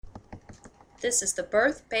This is the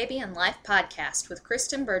Birth, Baby, and Life podcast with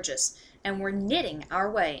Kristen Burgess, and we're knitting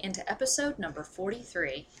our way into episode number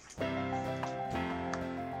 43.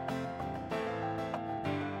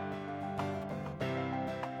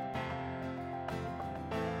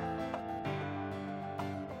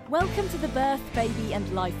 Welcome to the Birth, Baby,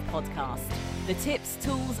 and Life podcast. The tips,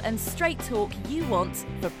 tools, and straight talk you want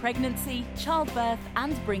for pregnancy, childbirth,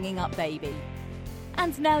 and bringing up baby.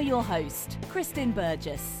 And now your host, Kristen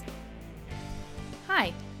Burgess.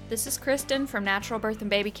 Hi, this is Kristen from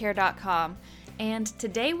naturalbirthandbabycare.com, and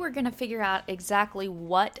today we're going to figure out exactly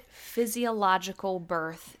what physiological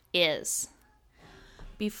birth is.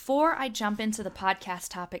 Before I jump into the podcast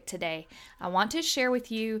topic today, I want to share with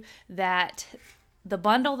you that the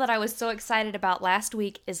bundle that I was so excited about last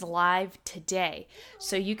week is live today.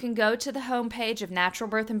 So you can go to the homepage of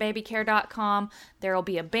naturalbirthandbabycare.com. There will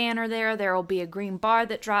be a banner there. There will be a green bar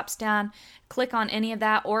that drops down. Click on any of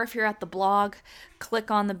that, or if you're at the blog,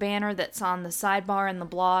 click on the banner that's on the sidebar in the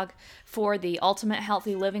blog for the Ultimate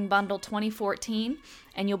Healthy Living Bundle 2014,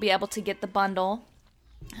 and you'll be able to get the bundle.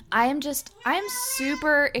 I am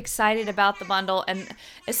super excited about the bundle, and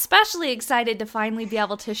especially excited to finally be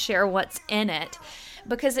able to share what's in it,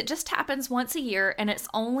 because it just happens once a year and it's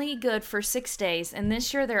only good for 6 days. And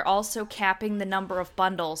this year they're also capping the number of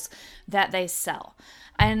bundles that they sell.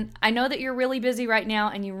 And I know that you're really busy right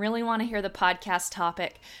now and you really want to hear the podcast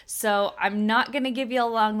topic. So I'm not going to give you a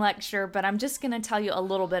long lecture, but I'm just going to tell you a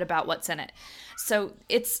little bit about what's in it. So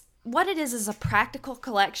what it is a practical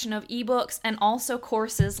collection of ebooks and also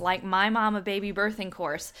courses like My Mama Baby Birthing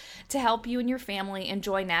Course to help you and your family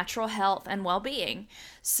enjoy natural health and well-being.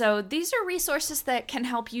 So these are resources that can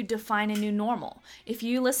help you define a new normal. If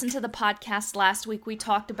you listened to the podcast last week, we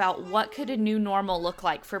talked about what could a new normal look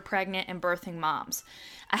like for pregnant and birthing moms.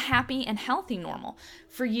 A happy and healthy normal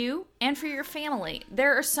for you and for your family.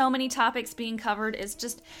 There are so many topics being covered.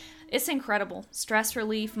 It's incredible. Stress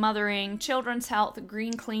relief, mothering, children's health,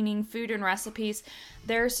 green cleaning, food and recipes.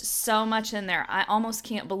 There's so much in there. I almost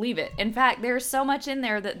can't believe it. In fact, there's so much in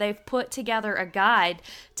there that they've put together a guide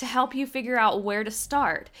to help you figure out where to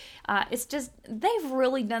start.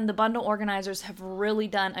 The bundle organizers have really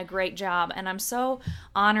done a great job, and I'm so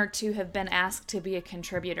honored to have been asked to be a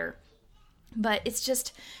contributor. But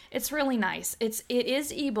it's really nice. It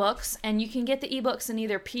is ebooks, and you can get the ebooks in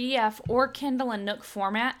either PDF or Kindle and Nook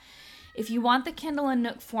format. If you want the Kindle and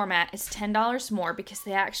Nook format, it's $10 more because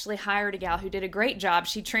they actually hired a gal who did a great job.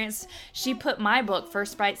 She put my book,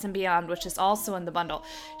 First Bites and Beyond, which is also in the bundle.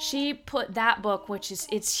 She put that book,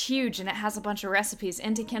 it's huge and it has a bunch of recipes,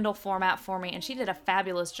 into Kindle format for me, and she did a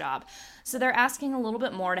fabulous job. So they're asking a little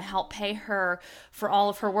bit more to help pay her for all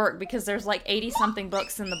of her work because there's like 80-something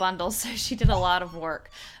books in the bundle, so she did a lot of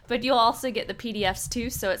work. But you'll also get the PDFs too,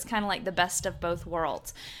 so it's kind of like the best of both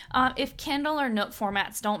worlds. If Kindle or Nook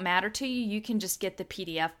formats don't matter to you, you can just get the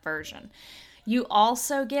PDF version. You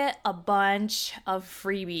also get a bunch of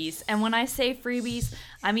freebies. And when I say freebies,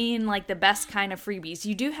 I mean like the best kind of freebies.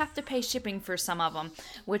 You do have to pay shipping for some of them,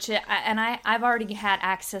 I've already had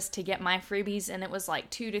access to get my freebies, and it was like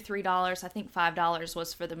 $2 to $3. I think $5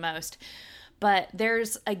 was for the most. But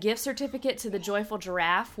there's a gift certificate to the Joyful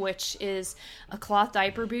Giraffe, which is a cloth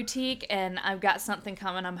diaper boutique, and I've got something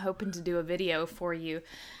coming. I'm hoping to do a video for you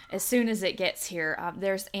as soon as it gets here.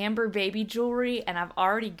 There's Amber baby jewelry, and I've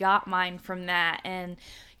already got mine from that. And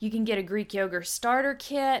you can get a Greek yogurt starter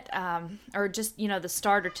kit, or just, the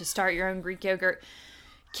starter to start your own Greek yogurt.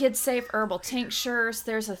 Kids Safe herbal tinctures.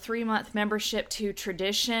 There's a 3-month membership to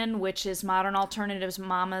Tradition, which is Modern Alternatives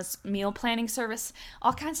Mama's meal planning service.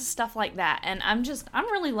 All kinds of stuff like that. And I'm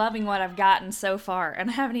really loving what I've gotten so far, and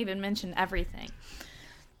I haven't even mentioned everything.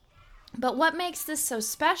 But what makes this so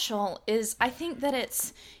special is I think that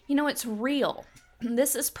it's real.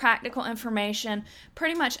 This is practical information.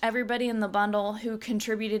 Pretty much everybody in the bundle who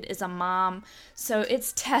contributed is a mom. So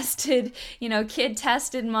it's tested, kid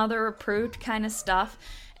tested, mother approved kind of stuff.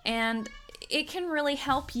 And it can really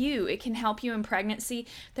help you. It can help you in pregnancy.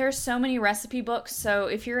 There are so many recipe books. So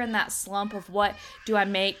if you're in that slump of what do I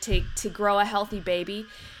make to grow a healthy baby,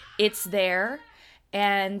 it's there.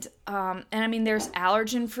 And I mean, there's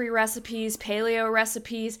allergen-free recipes, paleo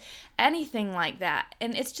recipes, anything like that.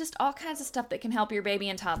 And it's just all kinds of stuff that can help your baby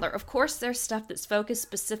and toddler. Of course, there's stuff that's focused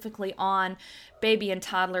specifically on baby and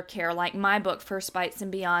toddler care, like my book, First Bites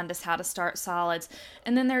and Beyond, is how to start solids.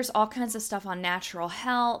 And then there's all kinds of stuff on natural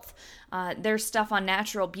health. There's stuff on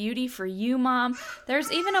natural beauty for you, mom.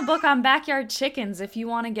 There's even a book on backyard chickens if you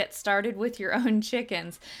want to get started with your own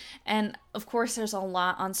chickens. And of course, there's a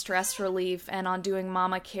lot on stress relief and on doing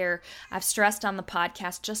mama care. I've stressed on the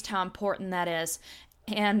podcast just how important that is.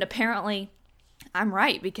 And apparently, I'm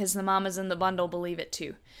right, because the mamas in the bundle believe it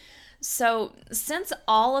too. So since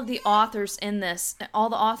all of the authors in this, all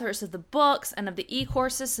the authors of the books and of the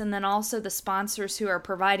e-courses, and then also the sponsors who are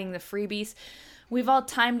providing the freebies, we've all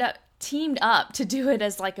teamed up to do it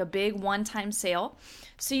as like a big one-time sale.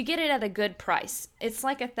 So you get it at a good price. It's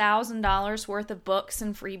like $1,000 worth of books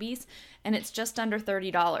and freebies, and it's just under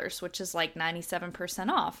 $30, which is like 97%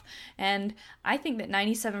 off. And I think that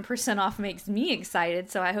 97% off makes me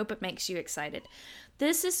excited, so I hope it makes you excited.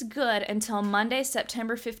 This is good until Monday,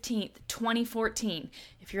 September 15th, 2014.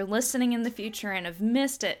 If you're listening in the future and have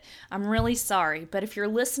missed it, I'm really sorry. But if you're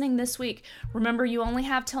listening this week, remember you only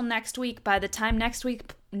have till next week. By the time next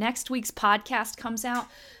week's podcast comes out,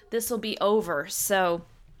 this will be over. So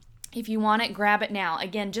if you want it, grab it now.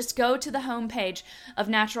 Again, just go to the homepage of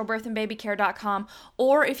naturalbirthandbabycare.com,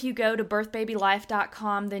 or if you go to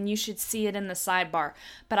birthbabylife.com, then you should see it in the sidebar.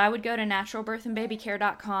 But I would go to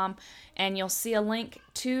naturalbirthandbabycare.com, and you'll see a link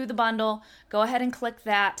to the bundle. Go ahead and click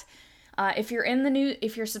that. If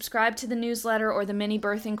you're subscribed to the newsletter or the mini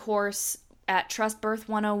birthing course at Trust Birth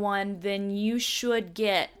 101, then you should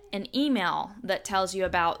get an email that tells you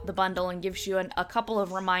about the bundle and gives you a couple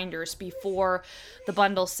of reminders before the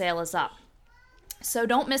bundle sale is up. So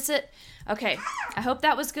don't miss it. Okay, I hope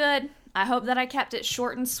that was good. I hope that I kept it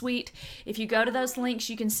short and sweet. If you go to those links,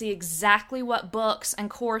 you can see exactly what books and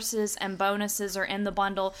courses and bonuses are in the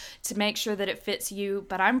bundle to make sure that it fits you.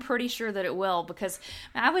 But I'm pretty sure that it will, because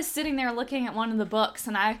I was sitting there looking at one of the books,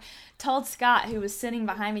 and I told Scott, who was sitting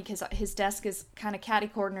behind me, because his desk is kind of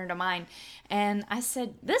catty-corner to mine, and I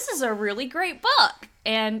said, "This is a really great book."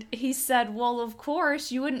 And he said, "Well, of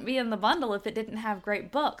course, you wouldn't be in the bundle if it didn't have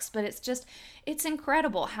great books." But it's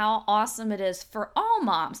incredible how awesome it is for all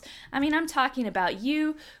moms. I mean, I'm talking about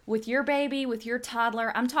you with your baby, with your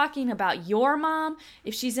toddler. I'm talking about your mom,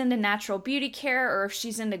 if she's into natural beauty care or if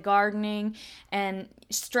she's into gardening and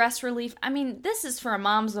stress relief. I mean, this is for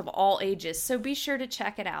moms of all ages, so be sure to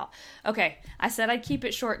check it out. Okay, I said I'd keep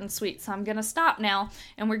it short and sweet, so I'm going to stop now,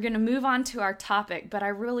 and we're going to move on to our topic, but I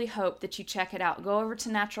really hope that you check it out. Go over to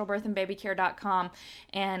naturalbirthandbabycare.com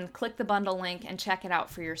and click the bundle link and check it out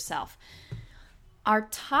for yourself. Our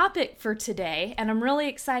topic for today, and I'm really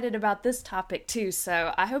excited about this topic too,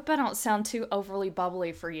 so I hope I don't sound too overly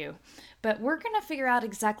bubbly for you, but we're going to figure out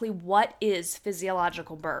exactly what is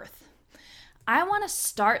physiological birth. I want to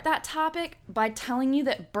start that topic by telling you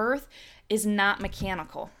that birth is not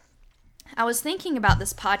mechanical. I was thinking about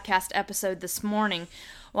this podcast episode this morning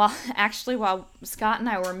while Scott and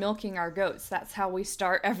I were milking our goats. That's how we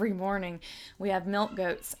start every morning. We have milk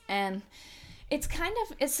goats, and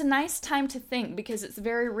it's a nice time to think, because it's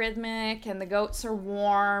very rhythmic, and the goats are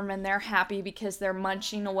warm and they're happy because they're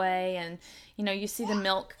munching away, and you see the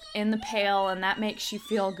milk in the pail, and that makes you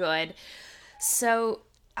feel good. So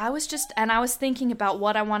I was thinking about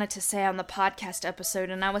what I wanted to say on the podcast episode,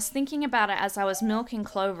 and I was thinking about it as I was milking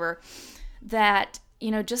Clover, that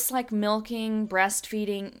just like milking,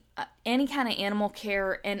 breastfeeding, any kind of animal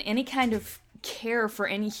care, and any kind of care for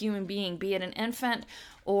any human being, be it an infant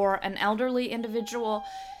or an elderly individual,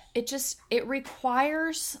 it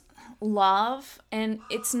requires love, and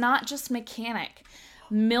it's not just mechanic.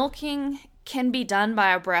 Milking can be done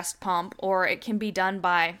by a breast pump, or it can be done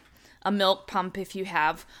by a milk pump if you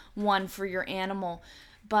have one for your animal,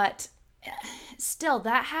 but still,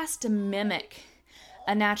 that has to mimic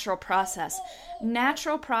a natural process.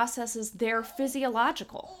 Natural processes, they're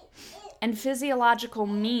physiological. And physiological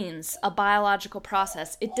means a biological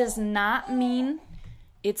process. It does not mean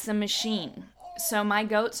it's a machine. So my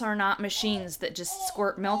goats are not machines that just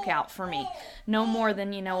squirt milk out for me. No more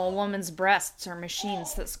than, a woman's breasts are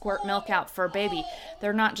machines that squirt milk out for a baby.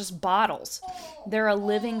 They're not just bottles. They're a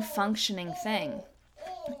living, functioning thing.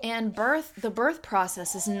 And the birth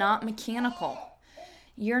process is not mechanical.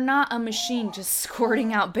 You're not a machine just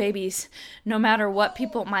squirting out babies, no matter what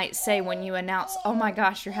people might say when you announce, "Oh my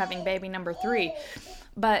gosh, you're having baby number 3.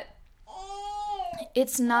 But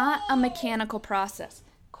it's not a mechanical process.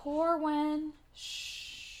 Corwin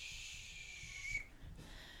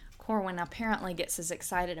apparently gets as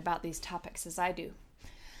excited about these topics as I do.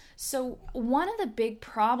 So one of the big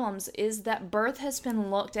problems is that birth has been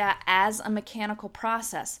looked at as a mechanical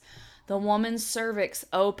process. The woman's cervix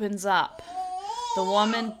opens up. The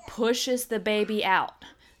woman pushes the baby out.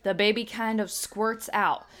 The baby kind of squirts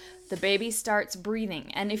out. The baby starts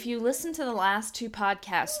breathing. And if you listen to the last 2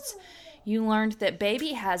 podcasts, you learned that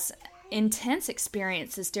baby has intense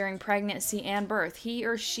experiences during pregnancy and birth. He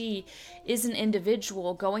or she is an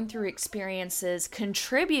individual going through experiences,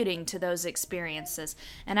 contributing to those experiences.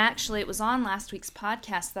 And actually, it was on last week's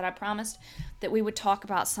podcast that I promised that we would talk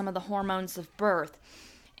about some of the hormones of birth.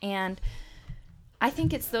 And I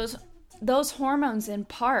think it's those hormones in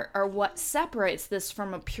part are what separates this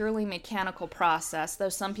from a purely mechanical process, though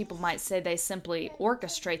some people might say they simply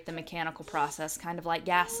orchestrate the mechanical process, kind of like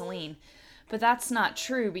gasoline. But that's not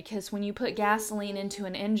true, because when you put gasoline into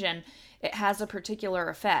an engine, it has a particular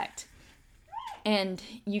effect. And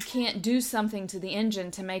you can't do something to the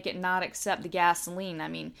engine to make it not accept the gasoline. I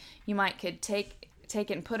mean, you could take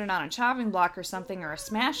it and put it on a chopping block or something, or a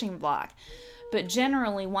smashing block. But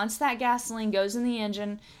generally, once that gasoline goes in the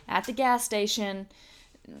engine at the gas station,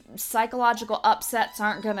 psychological upsets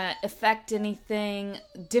aren't going to affect anything.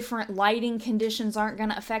 Different lighting conditions aren't going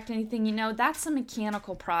to affect anything. That's a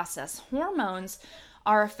mechanical process. Hormones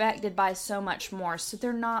are affected by so much more, so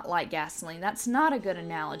they're not like gasoline. That's not a good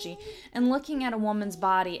analogy. And looking at a woman's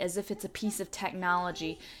body as if it's a piece of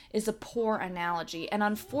technology is a poor analogy. And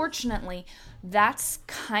unfortunately, that's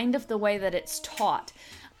kind of the way that it's taught.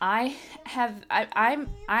 I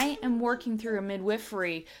am working through a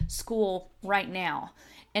midwifery school right now,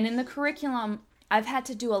 and in the curriculum, I've had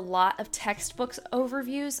to do a lot of textbooks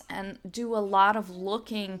overviews and do a lot of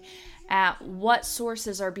looking at what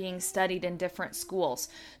sources are being studied in different schools.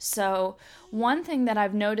 So one thing that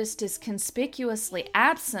I've noticed is conspicuously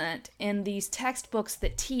absent in these textbooks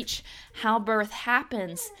that teach how birth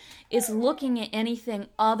happens is looking at anything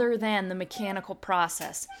other than the mechanical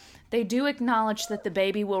process. They do acknowledge that the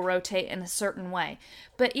baby will rotate in a certain way,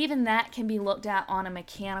 but even that can be looked at on a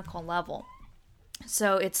mechanical level.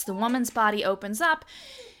 So it's the woman's body opens up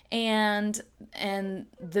and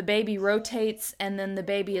the baby rotates, and then the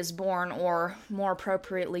baby is born, or more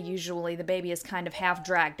appropriately, usually the baby is kind of half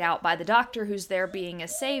dragged out by the doctor who's there being a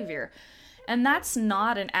savior. And that's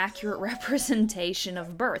not an accurate representation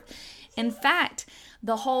of birth. In fact,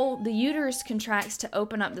 the uterus contracts to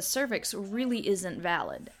open up the cervix really isn't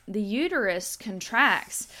valid. The uterus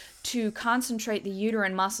contracts to concentrate the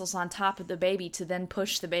uterine muscles on top of the baby to then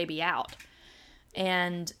push the baby out.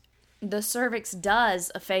 And the cervix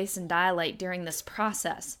does efface and dilate during this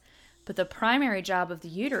process. But the primary job of the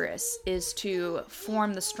uterus is to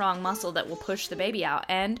form the strong muscle that will push the baby out.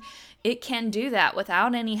 And it can do that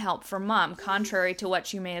without any help from mom, contrary to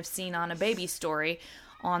what you may have seen on A Baby Story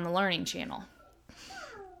on the Learning Channel.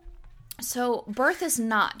 So birth is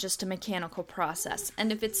not just a mechanical process.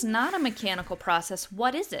 And if it's not a mechanical process,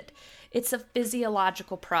 what is it? It's a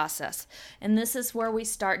physiological process. And this is where we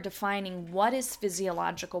start defining what is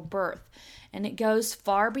physiological birth. And it goes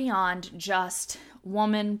far beyond just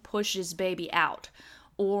woman pushes baby out,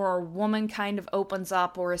 or woman kind of opens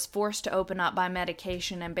up or is forced to open up by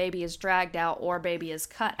medication and baby is dragged out or baby is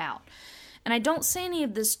cut out. And I don't say any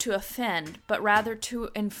of this to offend, but rather to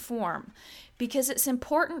inform, because it's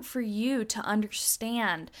important for you to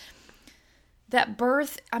understand that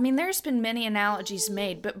birth, there's been many analogies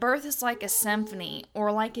made, but birth is like a symphony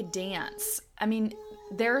or like a dance.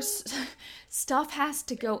 There's stuff has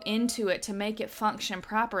to go into it to make it function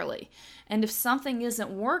properly. And if something isn't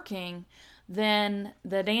working, then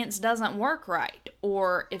the dance doesn't work right.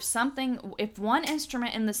 Or if one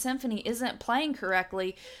instrument in the symphony isn't playing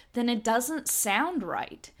correctly, then it doesn't sound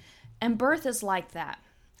right. And birth is like that.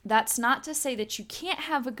 That's not to say that you can't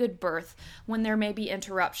have a good birth when there may be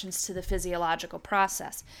interruptions to the physiological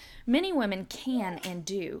process. Many women can and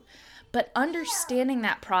do. But understanding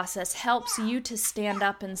that process helps you to stand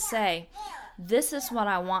up and say, this is what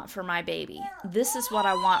I want for my baby. This is what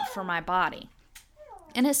I want for my body.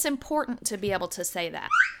 And it's important to be able to say that.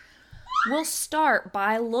 We'll start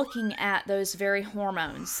by looking at those very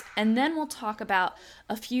hormones, and then we'll talk about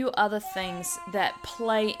a few other things that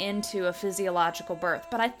play into a physiological birth.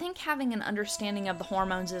 But I think having an understanding of the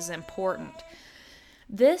hormones is important.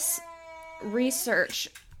 This research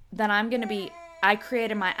that I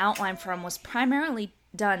created my outline from was primarily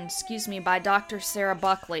done, by Dr. Sarah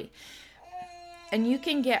Buckley. And you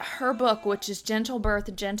can get her book, which is Gentle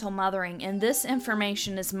Birth, Gentle Mothering, and this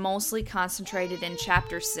information is mostly concentrated in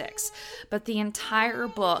chapter 6. But the entire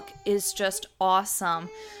book is just awesome.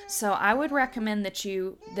 So I would recommend that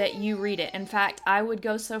you read it. In fact, I would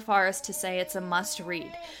go so far as to say it's a must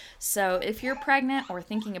read. So if you're pregnant or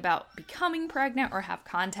thinking about becoming pregnant or have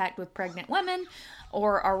contact with pregnant women,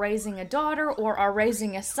 or are raising a daughter or are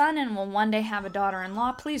raising a son and will one day have a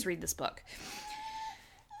daughter-in-law, please read this book.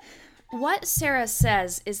 What Sarah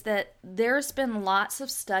says is that there's been lots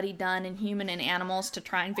of study done in human and animals to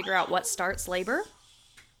try and figure out what starts labor,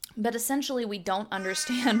 but essentially we don't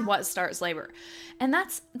understand what starts labor. And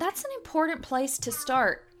that's an important place to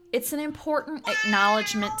start. It's an important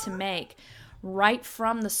acknowledgement to make right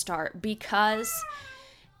from the start, because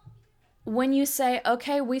when you say,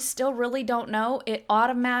 okay, we still really don't know, it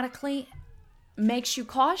automatically makes you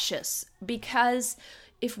cautious, because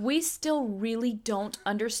if we still really don't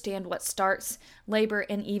understand what starts labor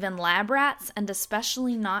in even lab rats, and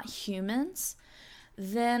especially not humans,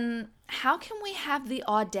 then how can we have the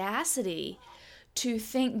audacity to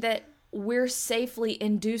think that we're safely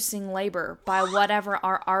inducing labor by whatever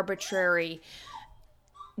our arbitrary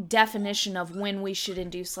definition of when we should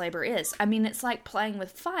induce labor is? I mean, it's like playing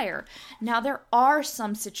with fire. Now, there are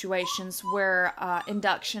some situations where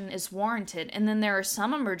induction is warranted, and then there are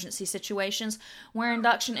some emergency situations where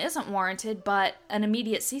induction isn't warranted, but an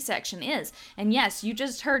immediate C-section is. And yes, you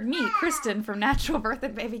just heard me, Kristen from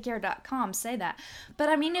naturalbirthandbabycare.com, say that. But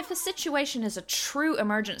I mean, if a situation is a true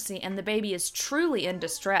emergency and the baby is truly in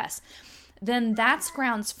distress, then that's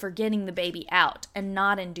grounds for getting the baby out and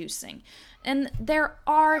not inducing. And there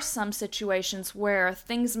are some situations where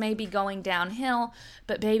things may be going downhill,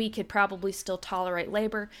 but baby could probably still tolerate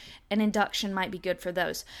labor, and induction might be good for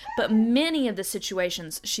those. But many of the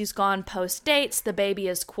situations, she's gone post dates, the baby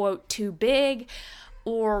is, quote, too big,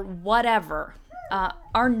 or whatever,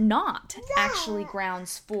 are not actually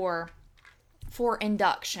grounds for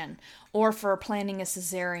induction or for planning a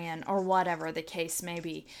cesarean or whatever the case may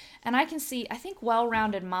be. And I think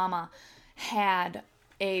Well-Rounded Mama had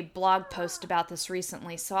a blog post about this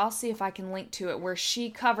recently, so I'll see if I can link to it, where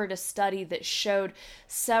she covered a study that showed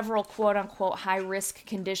several quote-unquote high-risk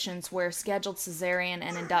conditions where scheduled cesarean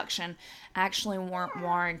and induction actually weren't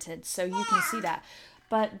warranted, so you can see that.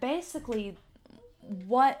 But basically,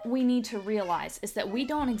 what we need to realize is that we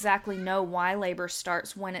don't exactly know why labor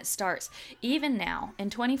starts when it starts. Even now,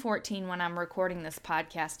 in 2014, when I'm recording this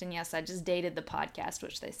podcast, and yes, I just dated the podcast,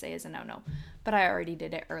 which they say is a no-no, but I already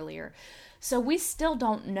did it earlier. So we still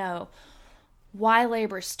don't know why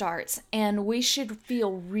labor starts, and we should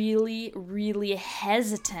feel really, really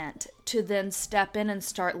hesitant to then step in and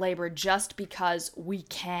start labor just because we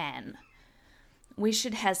can. We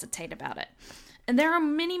should hesitate about it. And there are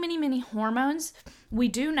many, many, many hormones. We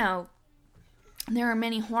do know there are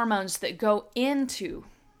many hormones that go into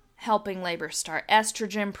helping labor start.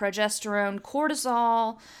 Estrogen, progesterone,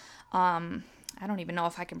 cortisol, I don't even know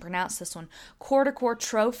if I can pronounce this one,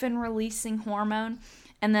 corticotrophin-releasing hormone,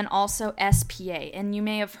 and then also SPA. And you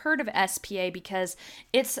may have heard of SPA because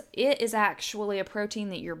it is actually a protein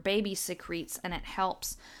that your baby secretes, and it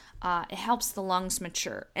helps the lungs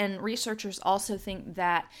mature. And researchers also think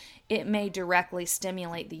that it may directly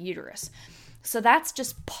stimulate the uterus. So that's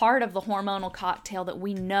just part of the hormonal cocktail that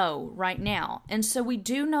we know right now. And so we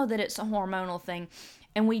do know that it's a hormonal thing.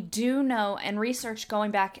 And we do know, and research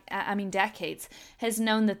going back, decades, has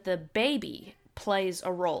known that the baby plays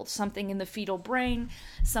a role. Something in the fetal brain,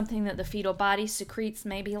 something that the fetal body secretes,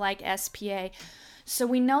 maybe like SPA. So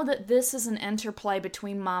we know that this is an interplay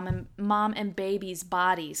between mom and baby's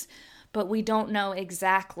bodies, but we don't know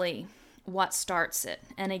exactly what starts it.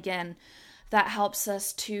 And again, that helps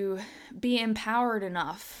us to be empowered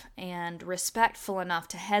enough and respectful enough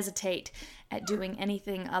to hesitate at doing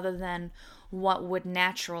anything other than what would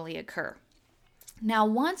naturally occur. Now,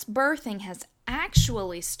 once birthing has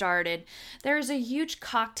actually started, there's a huge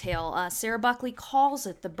cocktail. Sarah Buckley calls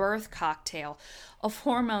it the birth cocktail of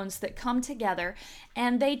hormones that come together,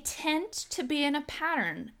 and they tend to be in a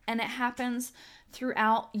pattern, and it happens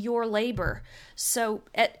throughout your labor. So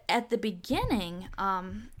at the beginning,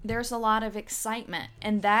 there's a lot of excitement,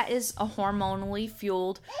 and that is a hormonally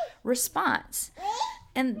fueled response.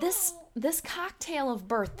 And this cocktail of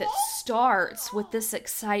birth that starts with this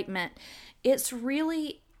excitement, it's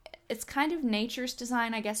kind of nature's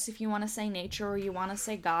design, I guess, if you want to say nature, or you want to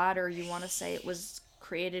say God, or you want to say it was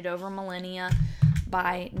created over millennia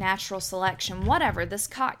by natural selection, whatever. This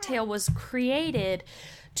cocktail was created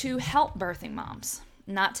to help birthing moms,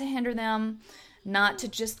 not to hinder them, not to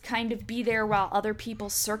just kind of be there while other people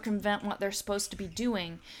circumvent what they're supposed to be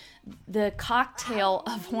doing. The cocktail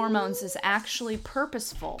of hormones is actually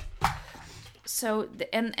purposeful. So,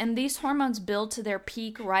 and these hormones build to their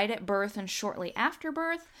peak right at birth and shortly after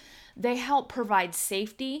birth. They help provide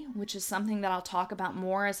safety, which is something that I'll talk about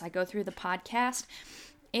more as I go through the podcast.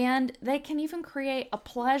 And they can even create a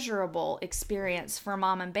pleasurable experience for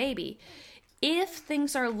mom and baby if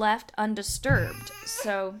things are left undisturbed.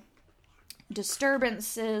 So,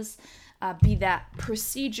 disturbances, be that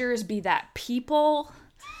procedures, be that people,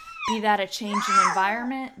 be that a change in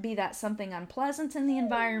environment, be that something unpleasant in the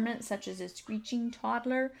environment, such as a screeching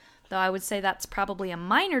toddler, though I would say that's probably a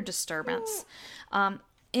minor disturbance.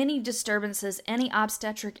 Any disturbances, any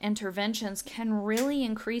obstetric interventions can really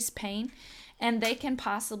increase pain, and they can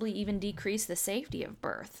possibly even decrease the safety of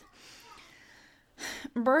birth.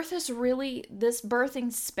 Birth is really, this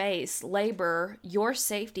birthing space, labor, your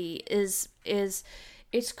safety is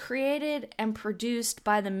it's created and produced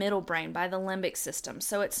by the middle brain, by the limbic system.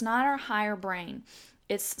 So it's not our higher brain.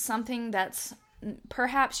 It's something that's,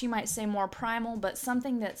 perhaps you might say, more primal, but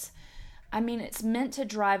something that's, it's meant to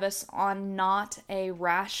drive us on not a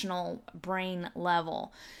rational brain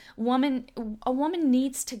level. A woman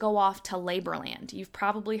needs to go off to labor land. You've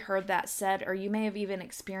probably heard that said, or you may have even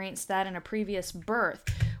experienced that in a previous birth,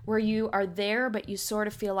 where you are there, but you sort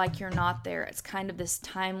of feel like you're not there. It's kind of this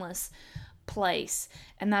timeless place,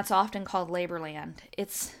 and that's often called labor land.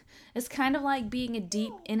 It's kind of like being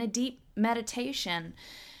in a deep meditation.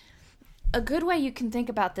 A good way you can think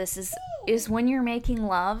about this is when you're making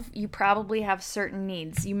love, you probably have certain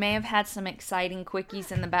needs. You may have had some exciting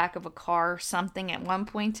quickies in the back of a car or something at one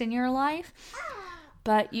point in your life,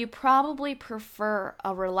 but you probably prefer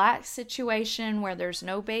a relaxed situation where there's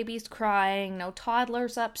no babies crying, no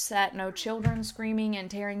toddlers upset, no children screaming and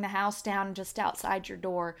tearing the house down just outside your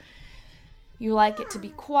door. You like it to be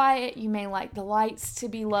quiet. You may like the lights to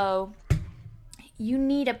be low. You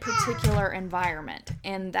need a particular environment,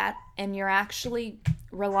 and you're actually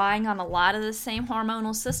relying on a lot of the same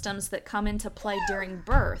hormonal systems that come into play during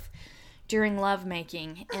birth, during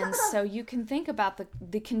lovemaking. And so you can think about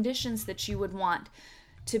the conditions that you would want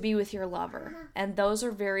to be with your lover. And those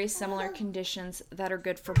are very similar conditions that are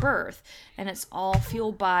good for birth. And it's all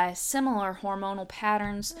fueled by similar hormonal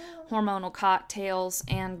patterns, hormonal cocktails,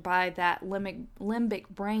 and by that limbic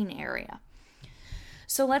brain area.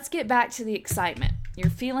 So let's get back to the excitement. You're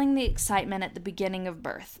feeling the excitement at the beginning of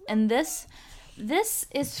birth. And this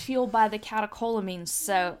is fueled by the catecholamines,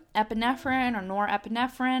 so epinephrine or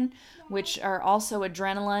norepinephrine, which are also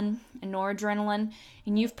adrenaline and noradrenaline.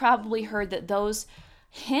 And you've probably heard that those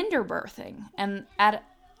hinder birthing, and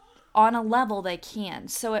on a level they can.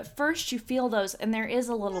 So at first you feel those, and there is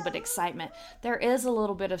a little bit of excitement. There is a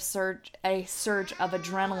little bit of a surge of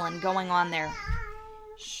adrenaline going on there.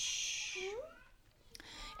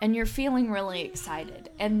 And you're feeling really excited.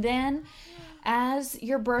 And then as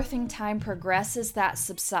your birthing time progresses, that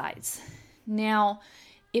subsides. Now,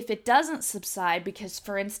 if it doesn't subside because,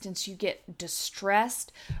 for instance, you get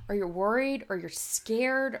distressed or you're worried or you're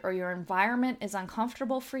scared or your environment is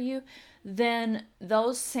uncomfortable for you, then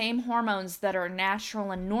those same hormones that are natural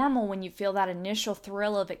and normal when you feel that initial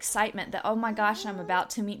thrill of excitement that, oh my gosh, I'm about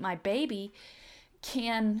to meet my baby,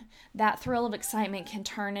 that thrill of excitement can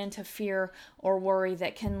turn into fear or worry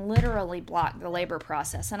that can literally block the labor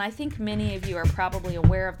process. And I think many of you are probably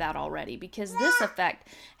aware of that already, because this effect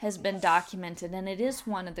has been documented, and it is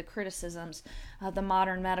one of the criticisms of the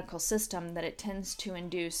modern medical system, that it tends to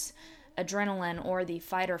induce adrenaline or the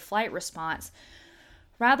fight or flight response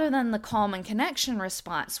rather than the calm and connection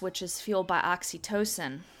response, which is fueled by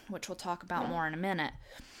oxytocin, which we'll talk about more in a minute.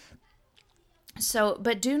 So,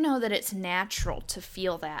 but do know that it's natural to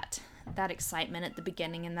feel that excitement at the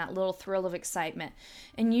beginning and that little thrill of excitement.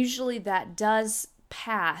 And usually that does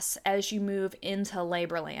pass as you move into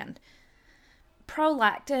labor land.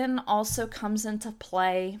 Prolactin also comes into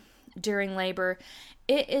play during labor.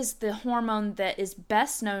 It is the hormone that is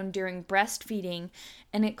best known during breastfeeding,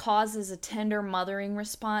 and it causes a tender mothering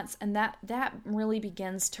response, and that really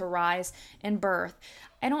begins to rise in birth.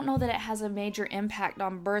 I don't know that it has a major impact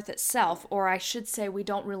on birth itself, or I should say we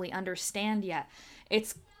don't really understand yet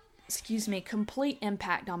its complete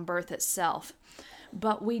impact on birth itself.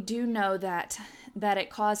 But we do know that it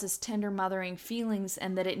causes tender mothering feelings,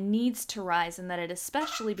 and that it needs to rise, and that it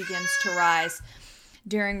especially begins to rise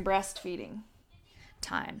during breastfeeding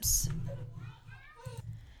times.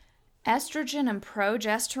 Estrogen and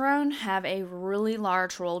progesterone have a really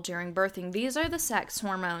large role during birthing. These are the sex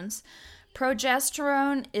hormones.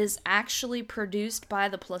 Progesterone is actually produced by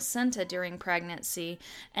the placenta during pregnancy,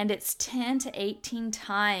 and it's 10 to 18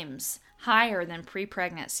 times higher than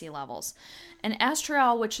pre-pregnancy levels. And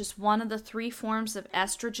estriol, which is one of the 3 forms of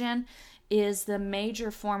estrogen, is the major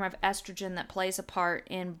form of estrogen that plays a part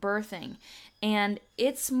in birthing. And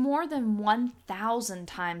it's more than 1,000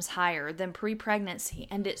 times higher than pre-pregnancy,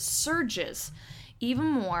 and it surges even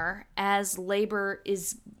more as labor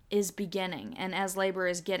is beginning and as labor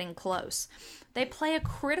is getting close. They play a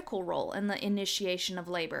critical role in the initiation of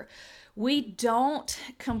labor. We don't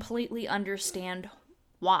completely understand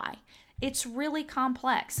why. It's really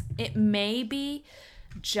complex. It may be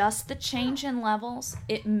just the change in levels.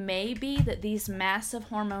 It may be that these massive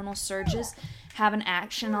hormonal surges have an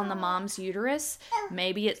action on the mom's uterus.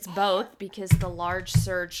 Maybe it's both, because the large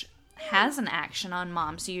surge has an action on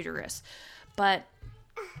mom's uterus. But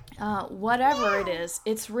whatever it is,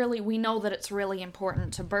 we know that it's really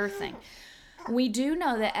important to birthing. We do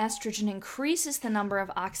know that estrogen increases the number of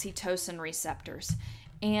oxytocin receptors,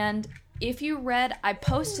 and if you read, I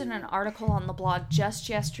posted an article on the blog just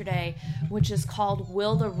yesterday, which is called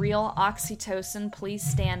Will the Real Oxytocin Please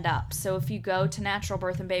Stand Up? So if you go to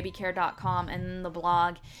naturalbirthandbabycare.com and in the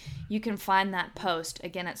blog, you can find that post.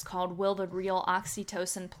 Again, it's called Will the Real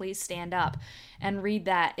Oxytocin Please Stand Up? And read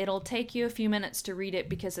that. It'll take you a few minutes to read it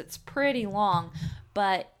because it's pretty long,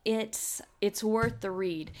 but it's worth the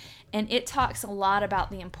read. And it talks a lot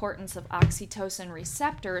about the importance of oxytocin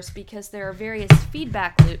receptors because there are various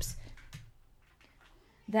feedback loops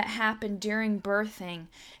that happen during birthing,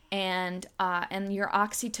 and your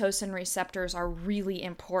oxytocin receptors are really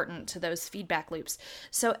important to those feedback loops.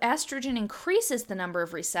 So estrogen increases the number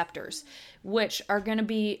of receptors, which are going to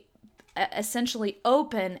be essentially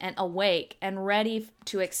open and awake and ready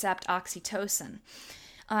to accept oxytocin.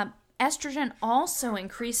 Estrogen also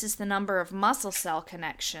increases the number of muscle cell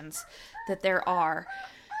connections that there are.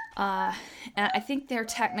 And I think they're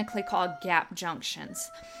technically called gap junctions.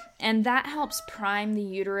 And that helps prime the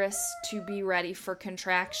uterus to be ready for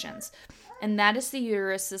contractions. And that is the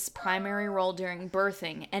uterus's primary role during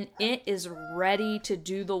birthing. And it is ready to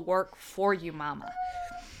do the work for you, mama.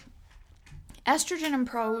 Estrogen and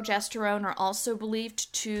progesterone are also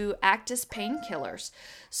believed to act as painkillers.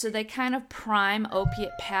 So they kind of prime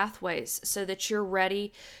opiate pathways so that you're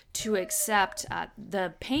ready to accept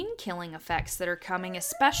the pain-killing effects that are coming,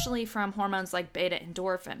 especially from hormones like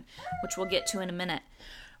beta-endorphin, which we'll get to in a minute.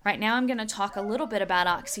 Right now I'm going to talk a little bit about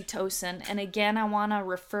oxytocin, and again I want to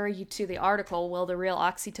refer you to the article, Will the Real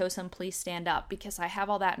Oxytocin Please Stand Up? Because I have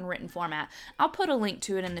all that in written format. I'll put a link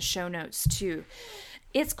to it in the show notes too.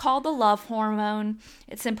 It's called the love hormone.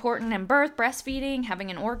 It's important in birth, breastfeeding, having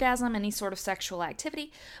an orgasm, any sort of sexual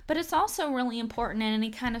activity, but it's also really important in any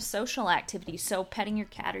kind of social activity, so petting your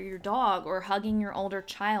cat or your dog, or hugging your older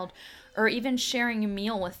child, or even sharing a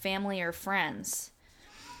meal with family or friends.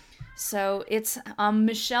 So it's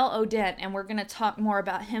Michel Odent, and we're going to talk more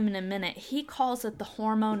about him in a minute. He calls it the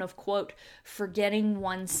hormone of, quote, forgetting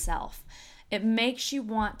oneself. It makes you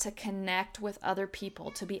want to connect with other people,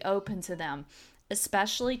 to be open to them,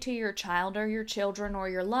 especially to your child or your children or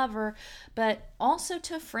your lover, but also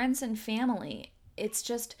to friends and family. It's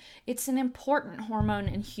an important hormone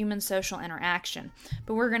in human social interaction,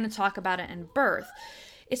 but we're going to talk about it in birth.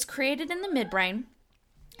 It's created in the midbrain,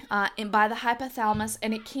 and by the hypothalamus,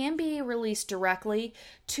 and it can be released directly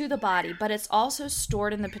to the body, but it's also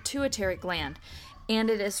stored in the pituitary gland, and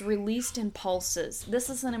it is released in pulses. This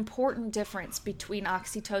is an important difference between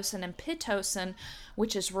oxytocin and pitocin,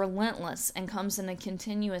 which is relentless and comes in a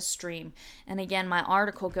continuous stream. And again, my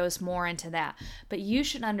article goes more into that. But you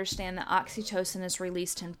should understand that oxytocin is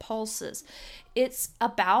released in pulses. It's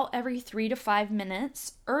about every 3 to 5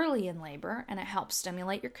 minutes early in labor, and it helps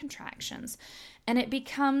stimulate your contractions. And it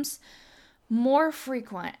becomes more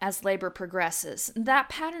frequent as labor progresses. That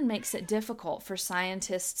pattern makes it difficult for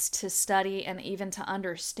scientists to study and even to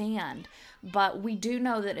understand, but we do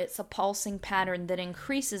know that it's a pulsing pattern that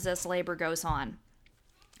increases as labor goes on.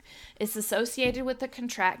 It's associated with the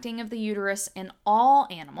contracting of the uterus in all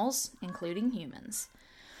animals, including humans.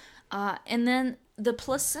 And then the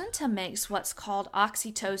placenta makes what's called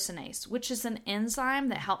oxytocinase, which is an enzyme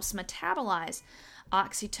that helps metabolize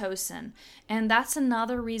oxytocin. And that's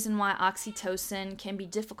another reason why oxytocin can be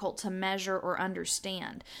difficult to measure or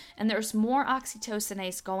understand. And there's more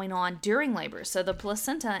oxytocinase going on during labor. So the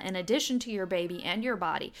placenta, in addition to your baby and your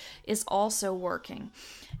body, is also working.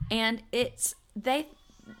 And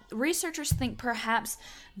researchers think perhaps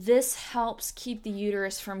this helps keep the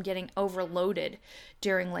uterus from getting overloaded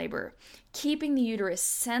during labor, keeping the uterus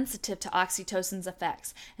sensitive to oxytocin's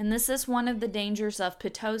effects. And this is one of the dangers of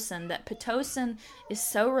pitocin, that pitocin is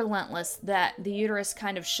so relentless that the uterus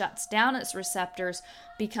kind of shuts down its receptors,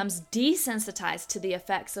 becomes desensitized to the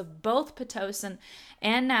effects of both pitocin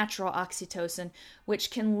and natural oxytocin, which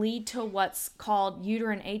can lead to what's called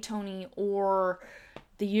uterine atony, or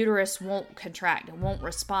the uterus won't contract, it won't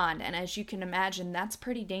respond. And as you can imagine, that's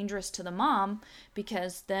pretty dangerous to the mom,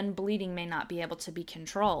 because then bleeding may not be able to be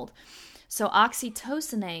controlled. So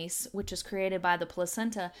oxytocinase, which is created by the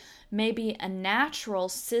placenta, may be a natural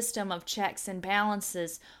system of checks and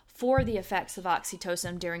balances for the effects of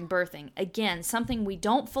oxytocin during birthing. Again, something we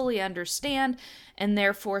don't fully understand, and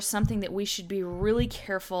therefore something that we should be really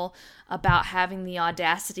careful about having the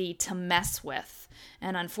audacity to mess with.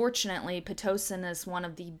 And unfortunately, pitocin is one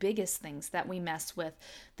of the biggest things that we mess with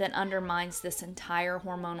that undermines this entire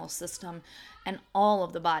hormonal system and all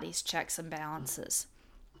of the body's checks and balances.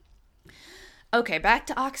 Okay, back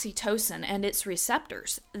to oxytocin and its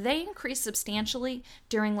receptors. They increase substantially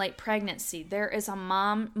during late pregnancy. There is a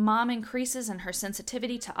mom increases in her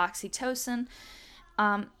sensitivity to oxytocin.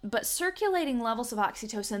 But circulating levels of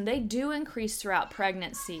oxytocin, they do increase throughout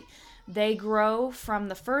pregnancy. They grow from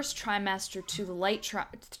the first trimester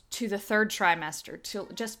to the third trimester, to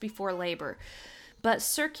just before labor. But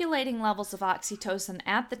circulating levels of oxytocin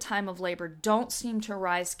at the time of labor don't seem to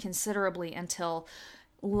rise considerably until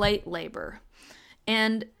late labor.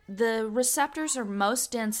 And the receptors are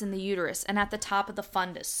most dense in the uterus and at the top of the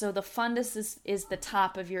fundus. So the fundus is the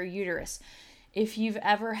top of your uterus. If you've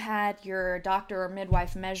ever had your doctor or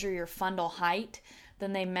midwife measure your fundal height,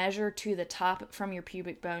 then they measure to the top, from your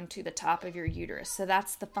pubic bone to the top of your uterus. So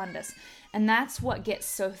that's the fundus. And that's what gets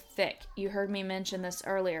so thick. You heard me mention this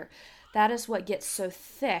earlier. That is what gets so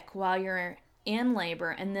thick while you're in labor.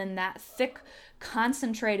 And then that thick,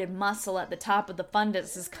 concentrated muscle at the top of the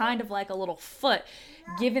fundus is kind of like a little foot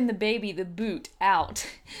giving the baby the boot out.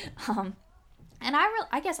 And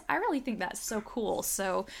I guess I really think that's so cool.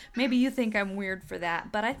 So maybe you think I'm weird for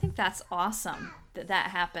that, but I think that's awesome that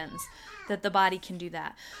happens, that the body can do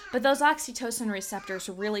that. But those oxytocin receptors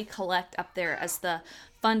really collect up there as the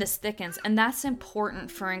fundus thickens, and that's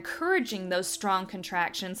important for encouraging those strong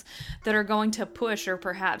contractions that are going to push or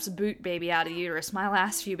perhaps boot baby out of uterus. My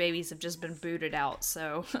last few babies have just been booted out,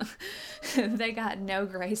 so they got no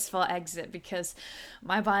graceful exit because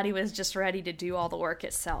my body was just ready to do all the work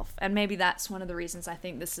itself. And maybe that's one of the reasons I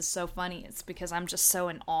think this is so funny. It's because I'm just so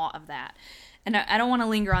in awe of that. And I don't want to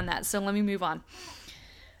linger on that, so let me move on.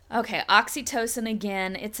 Okay, oxytocin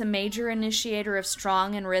again, it's a major initiator of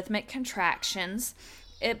strong and rhythmic contractions.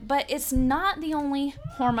 But it's not the only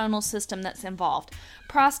hormonal system that's involved.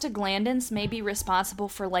 Prostaglandins may be responsible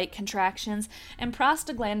for late contractions, and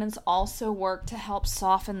prostaglandins also work to help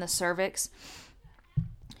soften the cervix.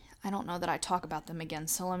 I don't know that I talk about them again,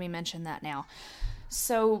 so let me mention that now.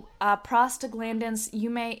 So prostaglandins, you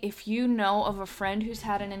may, if you know of a friend who's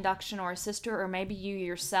had an induction, or a sister, or maybe you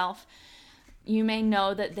yourself, you may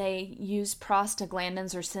know that they use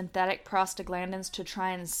prostaglandins or synthetic prostaglandins to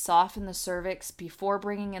try and soften the cervix before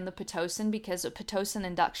bringing in the Pitocin, because a Pitocin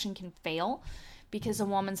induction can fail because a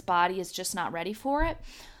woman's body is just not ready for it.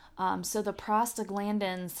 So the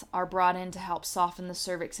prostaglandins are brought in to help soften the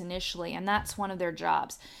cervix initially, and that's one of their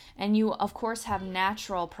jobs. And you, of course, have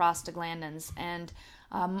natural prostaglandins, and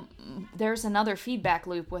there's another feedback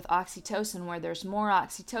loop with oxytocin where there's more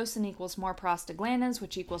oxytocin equals more prostaglandins,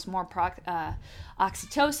 which equals more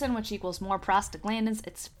oxytocin, which equals more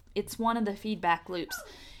prostaglandins. It's one of the feedback loops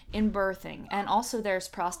in birthing. And also there's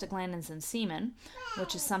prostaglandins in semen,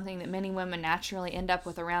 which is something that many women naturally end up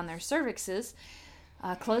with around their cervixes,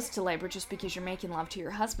 close to labor, just because you're making love to your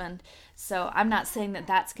husband. So I'm not saying that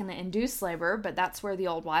that's going to induce labor, but that's where the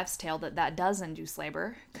old wives' tale that does induce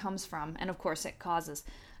labor comes from. And of course it causes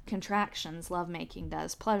contractions. Lovemaking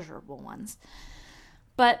does, pleasurable ones.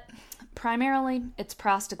 But primarily it's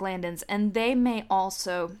prostaglandins, and they may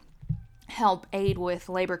also help aid with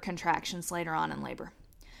labor contractions later on in labor.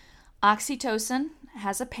 Oxytocin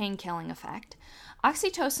has a pain-killing effect.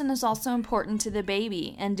 Oxytocin is also important to the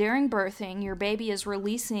baby, and during birthing, your baby is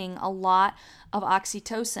releasing a lot of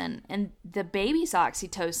oxytocin, and the baby's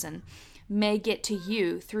oxytocin may get to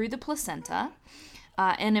you through the placenta,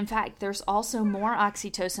 and in fact, there's also more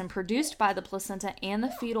oxytocin produced by the placenta and the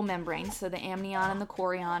fetal membrane, so the amnion and the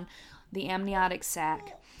chorion, the amniotic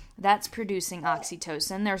sac, that's producing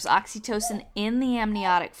oxytocin. There's oxytocin in the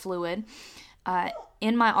amniotic fluid.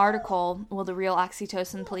 In my article, Will the Real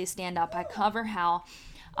Oxytocin Please Stand Up?, I cover how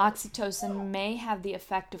oxytocin may have the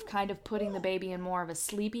effect of kind of putting the baby in more of a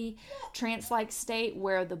sleepy, trance-like state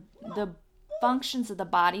where the functions of the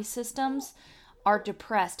body systems are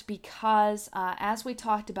depressed because, as we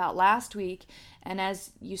talked about last week, and as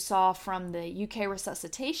you saw from the UK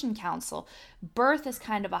Resuscitation Council, birth is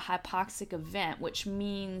kind of a hypoxic event, which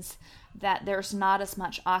means that there's not as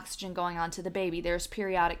much oxygen going on to the baby. There's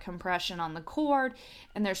periodic compression on the cord,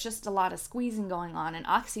 and there's just a lot of squeezing going on, and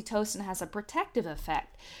oxytocin has a protective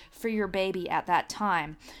effect for your baby at that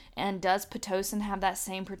time. And does Pitocin have that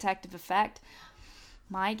same protective effect?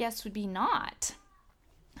 My guess would be not.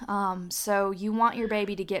 So you want your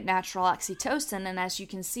baby to get natural oxytocin, and as you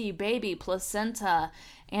can see, baby, placenta,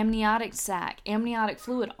 amniotic sac, amniotic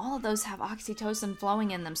fluid, all of those have oxytocin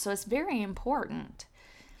flowing in them, so it's very important.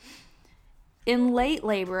 In late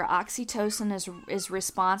labor, oxytocin is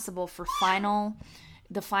responsible for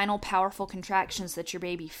the final powerful contractions that your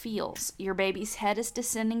baby feels. Your baby's head is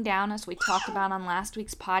descending down, as we talked about on last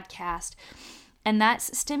week's podcast, and that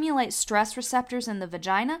stimulates stress receptors in the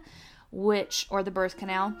vagina, or the birth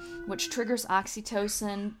canal, which triggers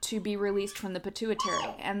oxytocin to be released from the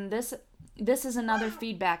pituitary. And this is another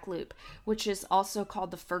feedback loop, which is also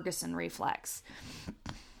called the Ferguson reflex.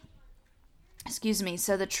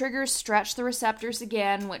 So the triggers stretch the receptors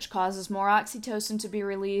again, which causes more oxytocin to be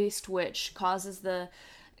released, which causes the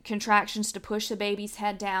contractions to push the baby's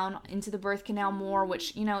head down into the birth canal more,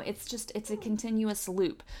 which, it's a continuous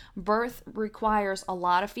loop. Birth requires a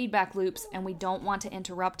lot of feedback loops, and we don't want to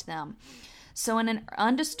interrupt them. So in an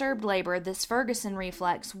undisturbed labor, this Ferguson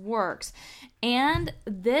reflex works. And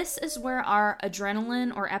this is where our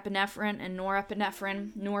adrenaline or epinephrine and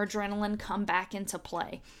noradrenaline come back into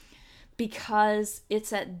play. Because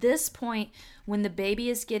it's at this point when the baby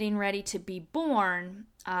is getting ready to be born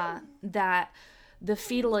that the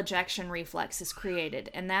fetal ejection reflex is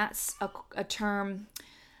created. And that's a term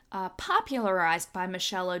popularized by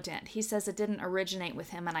Michel Odent. He says it didn't originate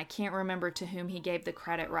with him, and I can't remember to whom he gave the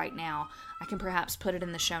credit right now. I can perhaps put it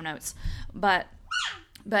in the show notes. But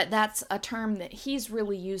that's a term that he's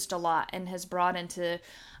really used a lot and has brought into,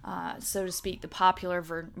 so to speak, the popular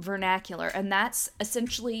vernacular. And that's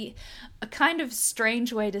essentially a kind of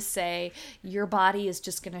strange way to say your body is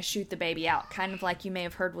just going to shoot the baby out. Kind of like you may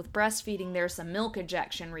have heard with breastfeeding, there's a milk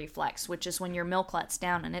ejection reflex, which is when your milk lets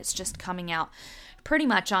down and it's just coming out pretty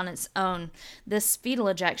much on its own. This fetal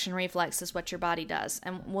ejection reflex is what your body does.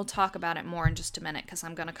 And we'll talk about it more in just a minute because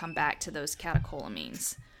I'm going to come back to those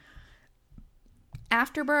catecholamines.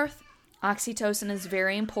 After birth, oxytocin is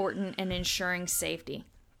very important in ensuring safety.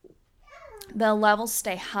 The levels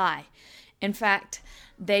stay high. In fact,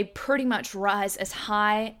 they pretty much rise as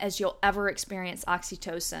high as you'll ever experience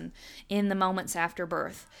oxytocin in the moments after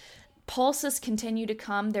birth. Pulses continue to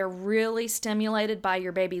come. They're really stimulated by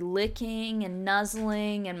your baby licking and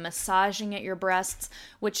nuzzling and massaging at your breasts,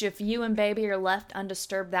 which if you and baby are left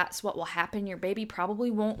undisturbed, that's what will happen. Your baby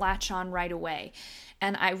probably won't latch on right away.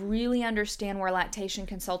 And I really understand where lactation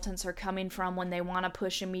consultants are coming from when they want to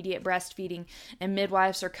push immediate breastfeeding, and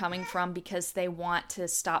midwives are coming from because they want to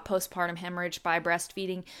stop postpartum hemorrhage by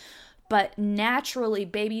breastfeeding. But naturally,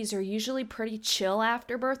 babies are usually pretty chill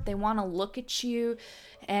after birth. They want to look at you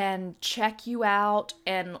and check you out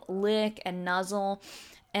and lick and nuzzle.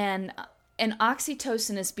 And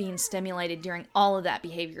oxytocin is being stimulated during all of that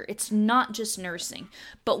behavior. It's not just nursing.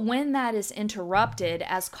 But when that is interrupted,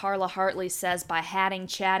 as Carla Hartley says, by hatting,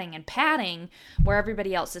 chatting, and patting, where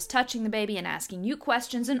everybody else is touching the baby and asking you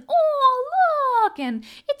questions and, oh, look, and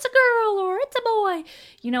it's a girl or it's a boy,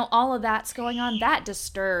 all of that's going on, that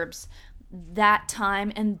disturbs that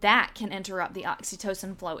time, and that can interrupt the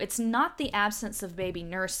oxytocin flow. It's not the absence of baby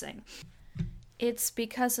nursing. It's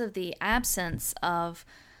because of the absence of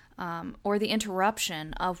or the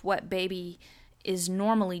interruption of what baby is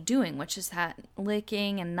normally doing, which is that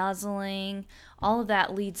licking and nuzzling. All of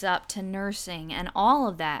that leads up to nursing, and all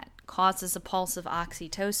of that causes a pulse of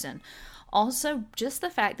oxytocin. Also, just the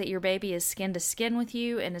fact that your baby is skin to skin with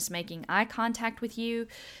you and is making eye contact with you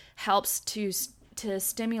helps to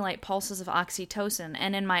stimulate pulses of oxytocin.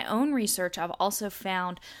 And in my own research, I've also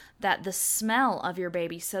found that the smell of your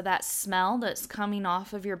baby, so that smell that's coming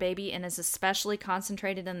off of your baby and is especially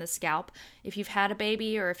concentrated in the scalp, if you've had a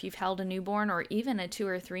baby or if you've held a newborn or even a 2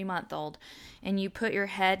 or 3 month old, and you put your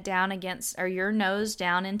head down against, or your nose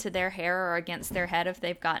down into their hair or against their head if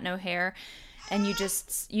they've got no hair, and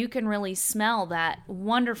you can really smell that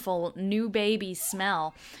wonderful new baby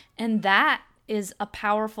smell. And that is a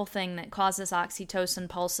powerful thing that causes oxytocin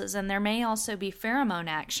pulses. And there may also be pheromone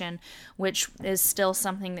action, which is still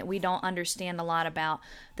something that we don't understand a lot about,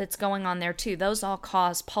 that's going on there too. Those all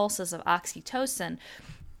cause pulses of oxytocin.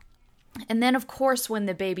 And then, of course, when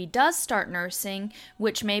the baby does start nursing,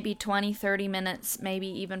 which may be 20, 30 minutes, maybe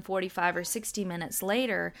even 45 or 60 minutes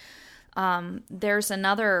later, there's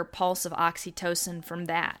another pulse of oxytocin from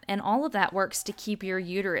that. And all of that works to keep your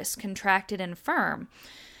uterus contracted and firm.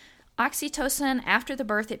 Oxytocin, after the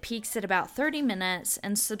birth, it peaks at about 30 minutes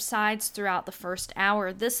and subsides throughout the first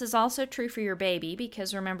hour. This is also true for your baby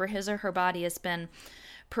because, remember, his or her body has been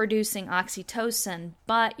producing oxytocin,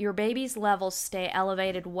 but your baby's levels stay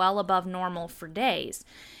elevated well above normal for days.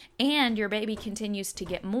 And your baby continues to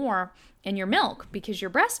get more in your milk because your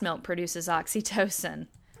breast milk produces oxytocin.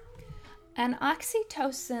 And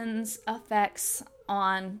oxytocin's effects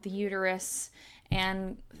on the uterus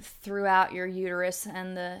and throughout your uterus,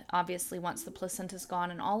 and obviously once the placenta's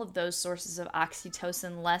gone, and all of those sources of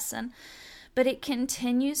oxytocin lessen. But it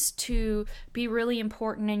continues to be really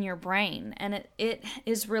important in your brain, and it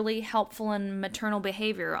is really helpful in maternal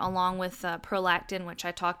behavior, along with prolactin, which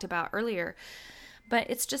I talked about earlier. But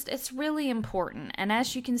it's really important, and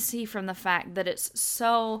as you can see from the fact that it's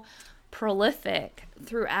so prolific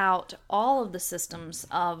throughout all of the systems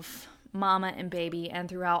of mama and baby, and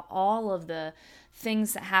throughout all of the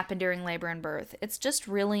things that happen during labor and birth, it's just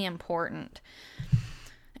really important.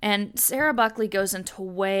 And Sarah Buckley goes into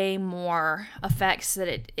way more effects that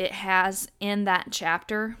it has in that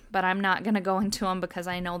chapter, but I'm not going to go into them because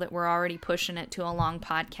I know that we're already pushing it to a long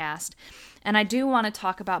podcast. And I do want to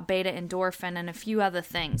talk about beta endorphin and a few other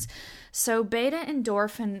things. So beta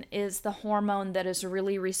endorphin is the hormone that is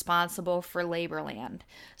really responsible for labor land.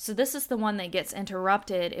 So this is the one that gets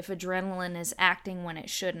interrupted if adrenaline is acting when it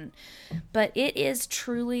shouldn't. But it is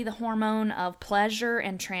truly the hormone of pleasure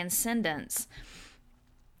and transcendence.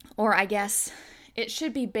 Or I guess it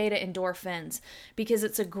should be beta endorphins because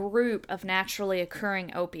it's a group of naturally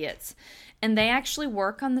occurring opiates. And they actually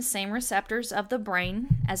work on the same receptors of the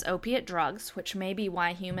brain as opiate drugs, which may be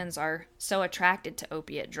why humans are so attracted to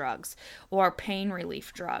opiate drugs or pain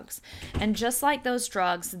relief drugs. And just like those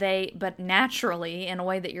drugs, but naturally, in a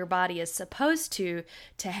way that your body is supposed to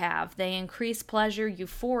have, they increase pleasure,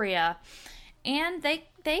 euphoria, and they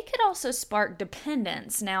could also spark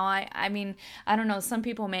dependence. Now, I mean, I don't know, some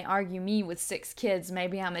people may argue me with 6 kids,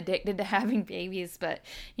 maybe I'm addicted to having babies, but,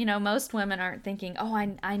 most women aren't thinking, oh,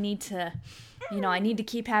 I need to, I need to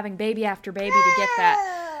keep having baby after baby to get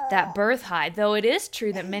that birth high. Though it is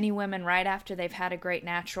true that many women, right after they've had a great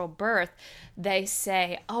natural birth, they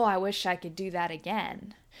say, oh, I wish I could do that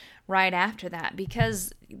again right after that,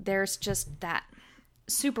 because there's just that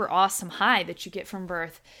super awesome high that you get from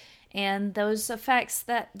birth. And those effects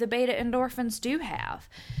that the beta endorphins do have.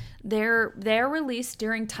 They're released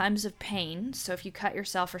during times of pain. So if you cut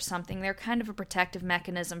yourself or something, they're kind of a protective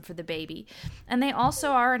mechanism for the baby. And they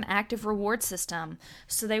also are an active reward system.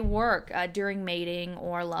 So they work during mating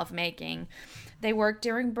or lovemaking. They work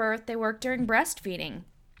during birth. They work during breastfeeding.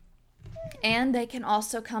 And they can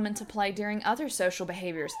also come into play during other social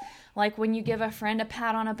behaviors, like when you give a friend a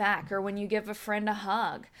pat on the back or when you give a friend a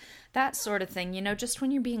hug, that sort of thing. Just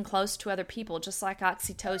when you're being close to other people, just like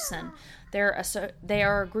oxytocin, they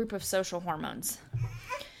are a group of social hormones.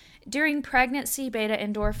 During pregnancy, beta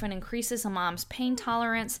endorphin increases a mom's pain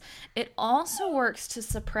tolerance. It also works to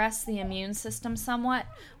suppress the immune system somewhat,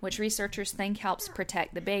 which researchers think helps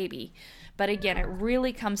protect the baby. But again, it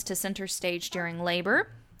really comes to center stage during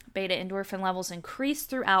labor. Beta endorphin levels increase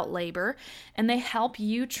throughout labor, and they help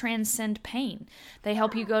you transcend pain. They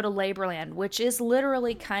help you go to labor land, which is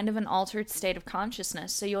literally kind of an altered state of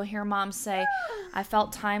consciousness. So you'll hear moms say, I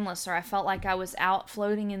felt timeless, or I felt like I was out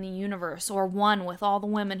floating in the universe, or one with all the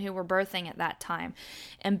women who were birthing at that time.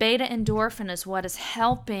 And beta endorphin is what is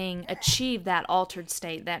helping achieve that altered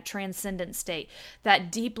state, that transcendent state,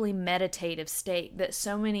 that deeply meditative state that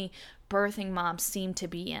so many birthing moms seem to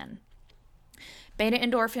be in. Beta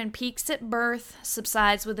endorphin peaks at birth,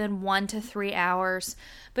 subsides within 1 to 3 hours,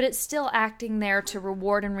 but it's still acting there to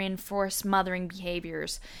reward and reinforce mothering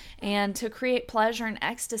behaviors and to create pleasure and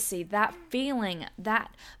ecstasy, that feeling,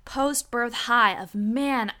 that post-birth high of,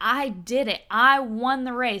 man, I did it. I won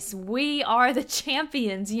the race. We are the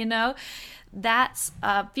champions, That's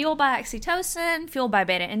fueled by oxytocin, fueled by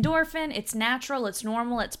beta endorphin. It's natural, it's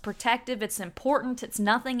normal, it's protective, it's important. It's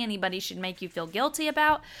nothing anybody should make you feel guilty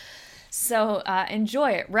about. So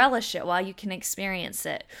enjoy it, relish it while you can experience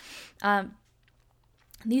it.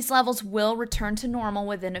 These levels will return to normal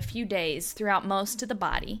within a few days throughout most of the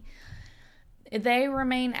body. They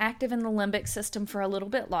remain active in the limbic system for a little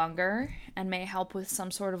bit longer and may help with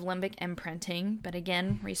some sort of limbic imprinting. But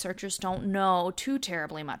again, researchers don't know too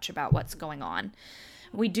terribly much about what's going on.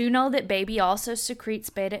 We do know that baby also secretes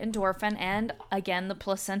beta endorphin, and again, the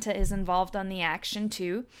placenta is involved on the action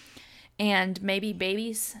too. And maybe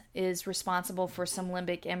babies is responsible for some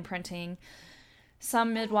limbic imprinting.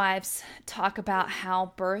 Some midwives talk about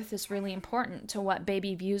how birth is really important to what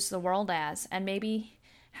baby views the world as. And maybe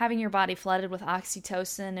having your body flooded with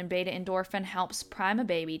oxytocin and beta endorphin helps prime a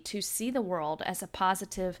baby to see the world as a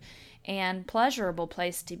positive and pleasurable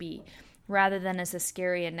place to be, rather than as a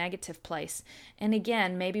scary and negative place. And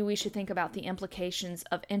again, maybe we should think about the implications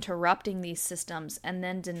of interrupting these systems and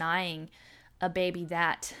then denying a baby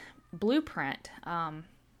that blueprint,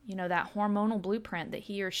 that hormonal blueprint that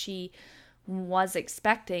he or she was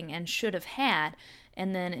expecting and should have had,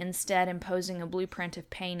 and then instead imposing a blueprint of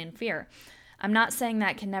pain and fear. I'm not saying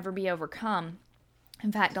that can never be overcome.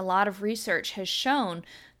 In fact, a lot of research has shown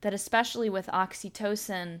that, especially with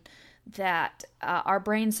oxytocin, that our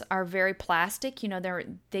brains are very plastic.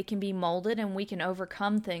 They can be molded and we can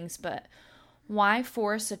overcome things, but why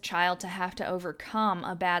force a child to have to overcome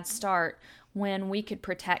a bad start when we could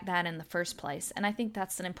protect that in the first place? And I think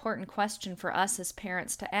that's an important question for us as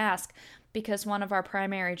parents to ask, because one of our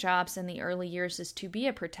primary jobs in the early years is to be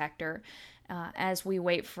a protector as we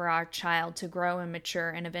wait for our child to grow and mature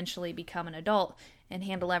and eventually become an adult. and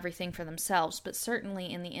handle everything for themselves. But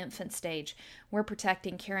certainly in the infant stage, we're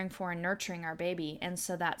protecting, caring for, and nurturing our baby. And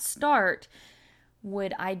so that start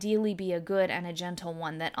would ideally be a good and a gentle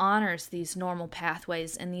one that honors these normal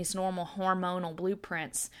pathways and these normal hormonal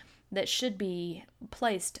blueprints that should be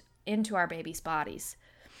placed into our baby's bodies.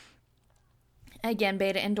 Again,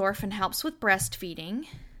 beta endorphin helps with breastfeeding,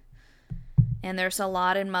 and there's a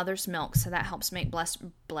lot in mother's milk, so that helps make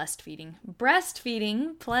breastfeeding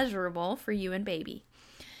pleasurable for you and baby.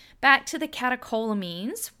 Back to the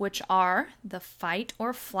catecholamines, which are the fight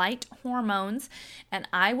or flight hormones, and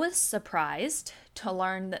I was surprised to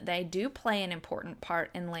learn that they do play an important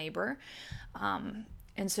part in labor.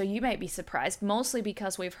 And so you might be surprised, mostly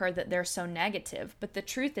because we've heard that they're so negative. But the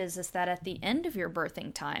truth is that at the end of your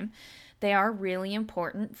birthing time, they are really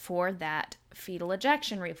important for that fetal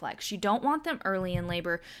ejection reflex. You don't want them early in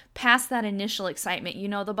labor, past that initial excitement,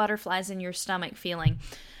 the butterflies in your stomach feeling.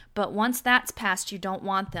 But once that's passed, you don't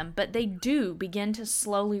want them. But they do begin to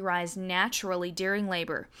slowly rise naturally during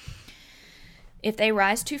labor. If they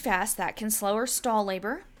rise too fast, that can slow or stall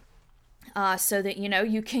labor. So that,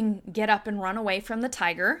 you can get up and run away from the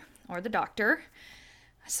tiger or the doctor.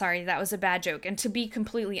 Sorry, that was a bad joke. And to be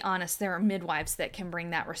completely honest, there are midwives that can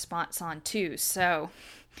bring that response on too. So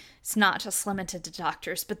it's not just limited to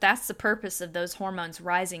doctors, but that's the purpose of those hormones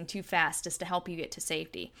rising too fast, is to help you get to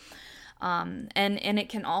safety. And it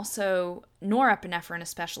can also, norepinephrine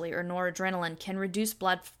especially, or noradrenaline, can reduce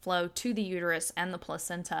blood flow to the uterus and the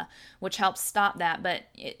placenta, which helps stop that. But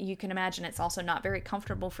you can imagine it's also not very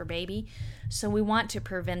comfortable for baby. So we want to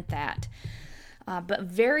prevent that. But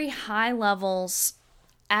very high levels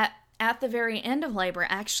at the very end of labor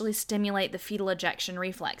actually stimulate the fetal ejection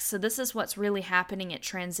reflex. So this is what's really happening at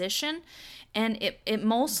transition. And it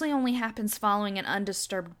mostly only happens following an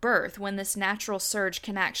undisturbed birth, when this natural surge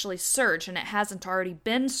can actually surge, and it hasn't already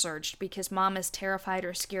been surged because mom is terrified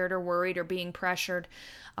or scared or worried or being pressured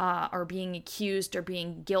or being accused or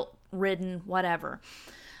being guilt-ridden, whatever.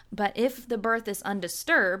 But if the birth is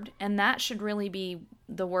undisturbed, and that should really be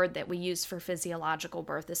the word that we use for physiological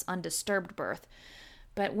birth, is undisturbed birth.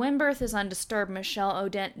 But when birth is undisturbed, Michelle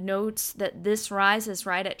Odent notes that this rises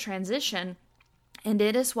right at transition, and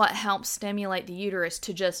it is what helps stimulate the uterus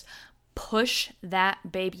to just push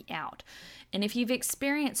that baby out. And if you've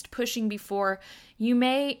experienced pushing before, you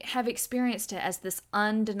may have experienced it as this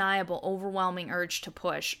undeniable, overwhelming urge to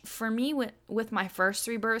push. For me, with my first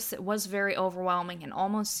 3 births, it was very overwhelming and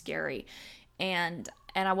almost scary. And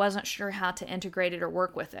I wasn't sure how to integrate it or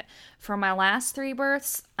work with it. For my last 3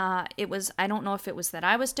 births, I don't know if it was that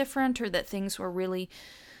I was different or that things were really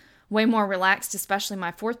way more relaxed, especially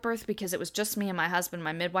my 4th birth, because it was just me and my husband.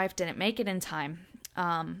 My midwife didn't make it in time.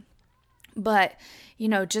 But,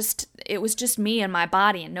 it was just me and my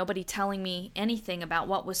body and nobody telling me anything about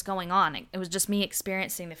what was going on. It was just me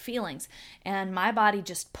experiencing the feelings. And my body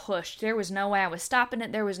just pushed. There was no way I was stopping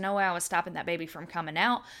it. There was no way I was stopping that baby from coming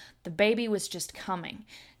out. The baby was just coming.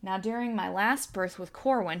 Now, during my last birth with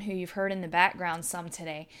Corwin, who you've heard in the background some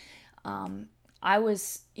today, I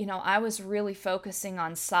was really focusing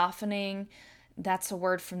on softening. That's a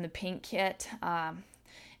word from the Pink Kit.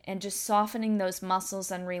 And just softening those muscles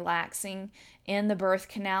and relaxing in the birth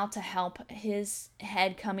canal to help his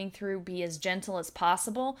head coming through be as gentle as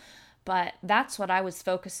possible. But that's what I was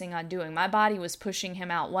focusing on doing. My body was pushing him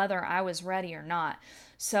out whether I was ready or not.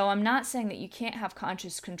 So I'm not saying that you can't have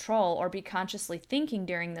conscious control or be consciously thinking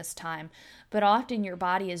during this time, but often your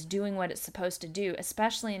body is doing what it's supposed to do,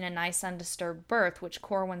 especially in a nice undisturbed birth, which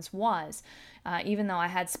Corwin's was. Even though I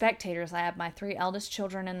had spectators, I had my 3 eldest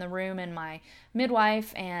children in the room, and my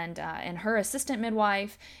midwife and her assistant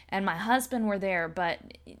midwife and my husband were there, but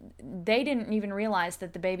they didn't even realize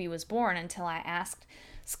that the baby was born until I asked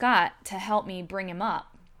Scott to help me bring him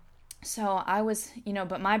up. So I was,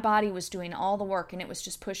 but my body was doing all the work and it was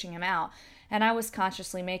just pushing him out. And I was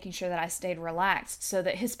consciously making sure that I stayed relaxed so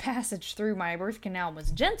that his passage through my birth canal was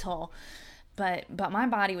gentle. But my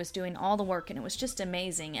body was doing all the work and it was just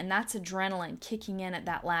amazing. And that's adrenaline kicking in at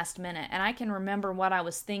that last minute. And I can remember what I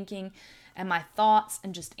was thinking and my thoughts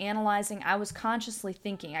and just analyzing. I was consciously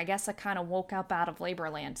thinking. I guess I kind of woke up out of labor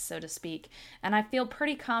land, so to speak. And I feel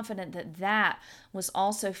pretty confident that that was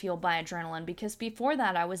also fueled by adrenaline, because before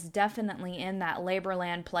that I was definitely in that labor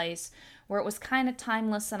land place where it was kind of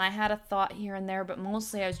timeless and I had a thought here and there, but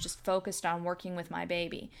mostly I was just focused on working with my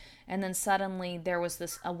baby. And then suddenly there was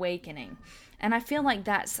this awakening. And I feel like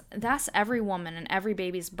that's every woman and every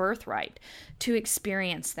baby's birthright to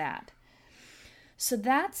experience that. So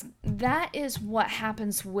that is what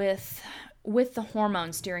happens with the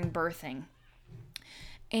hormones during birthing.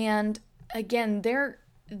 And again,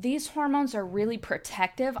 these hormones are really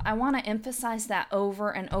protective. I want to emphasize that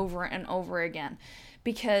over and over and over again,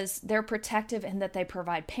 because they're protective in that they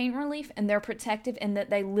provide pain relief, and they're protective in that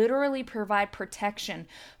they literally provide protection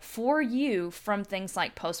for you from things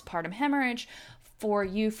like postpartum hemorrhage, for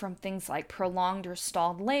you from things like prolonged or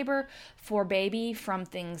stalled labor, for baby from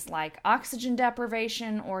things like oxygen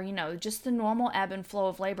deprivation, or, just the normal ebb and flow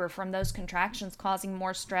of labor from those contractions causing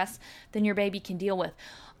more stress than your baby can deal with.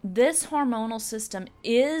 This hormonal system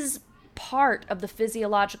is part of the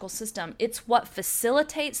physiological system. It's what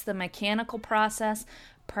facilitates the mechanical process,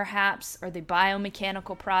 perhaps, or the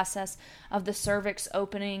biomechanical process of the cervix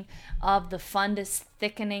opening, of the fundus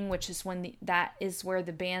thickening, which is that is where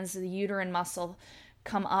the bands of the uterine muscle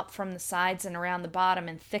come up from the sides and around the bottom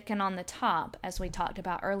and thicken on the top, as we talked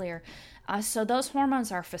about earlier. So those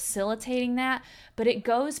hormones are facilitating that, but it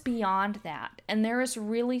goes beyond that. And there is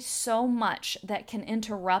really so much that can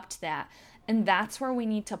interrupt that. And that's where we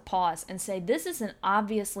need to pause and say, this is an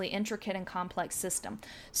obviously intricate and complex system.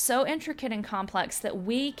 So intricate and complex that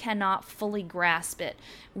we cannot fully grasp it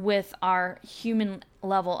with our human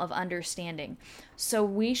level of understanding. So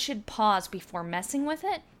we should pause before messing with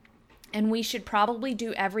it. And we should probably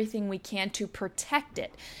do everything we can to protect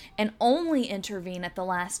it, and only intervene at the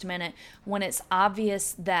last minute when it's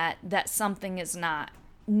obvious that something is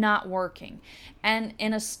not working. And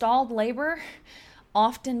in a stalled labor,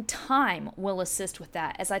 often time will assist with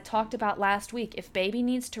that. As I talked about last week, if baby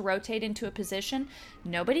needs to rotate into a position,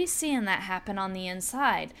 nobody's seeing that happen on the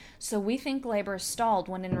inside. So we think labor is stalled,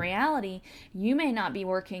 when in reality, you may not be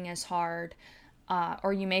working as hard,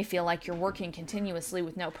 or you may feel like you're working continuously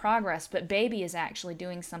with no progress, but baby is actually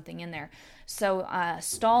doing something in there. So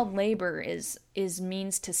stalled labor is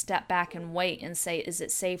means to step back and wait and say, is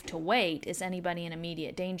it safe to wait? Is anybody in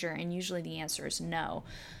immediate danger? And usually the answer is no.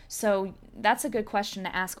 So that's a good question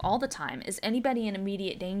to ask all the time. Is anybody in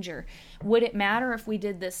immediate danger? Would it matter if we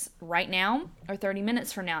did this right now or 30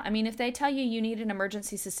 minutes from now? I mean, if they tell you you need an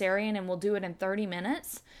emergency cesarean and we'll do it in 30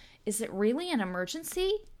 minutes, is it really an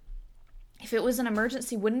emergency? If it was an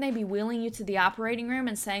emergency, wouldn't they be wheeling you to the operating room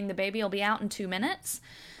and saying the baby will be out in 2 minutes?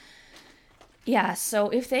 Yeah, so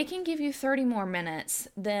if they can give you 30 more minutes,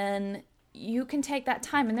 then you can take that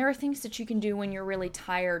time. And there are things that you can do when you're really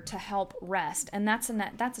tired to help rest. And that's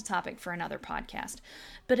a topic for another podcast.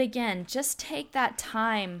 But again, just take that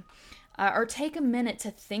time or take a minute to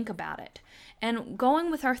think about it. And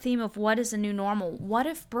going with our theme of what is a new normal, what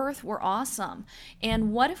if birth were awesome?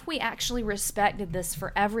 And what if we actually respected this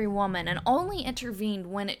for every woman and only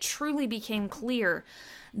intervened when it truly became clear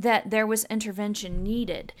that there was intervention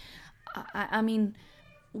needed? I mean,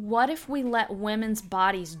 what if we let women's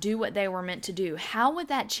bodies do what they were meant to do? How would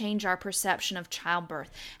that change our perception of childbirth?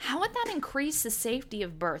 How would that increase the safety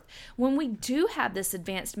of birth when we do have this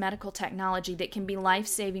advanced medical technology that can be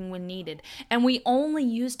life-saving when needed, and we only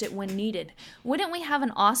used it when needed? Wouldn't we have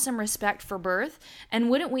an awesome respect for birth? And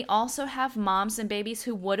wouldn't we also have moms and babies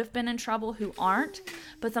who would have been in trouble who aren't?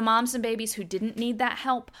 But the moms and babies who didn't need that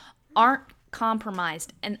help aren't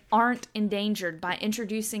compromised and aren't endangered by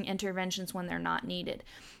introducing interventions when they're not needed.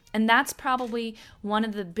 And that's probably one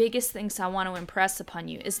of the biggest things I want to impress upon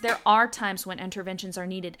you, is there are times when interventions are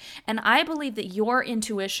needed. And I believe that your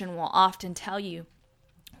intuition will often tell you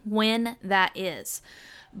when that is.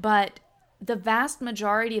 But the vast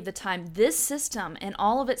majority of the time, this system and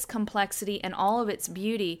all of its complexity and all of its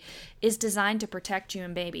beauty is designed to protect you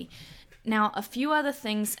and baby. Now, a few other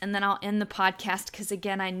things, and then I'll end the podcast because,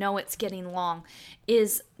 again, I know it's getting long,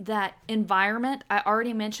 is that environment. I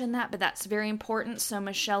already mentioned that, but that's very important. So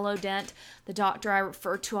Michelle Odent, the doctor I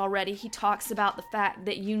referred to already, he talks about the fact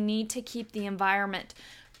that you need to keep the environment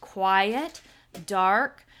quiet,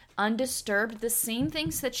 dark, undisturbed, the same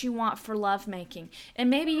things that you want for lovemaking.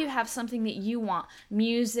 And maybe you have something that you want,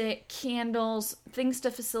 music, candles, things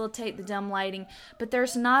to facilitate the dim lighting, but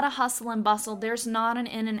there's not a hustle and bustle, there's not an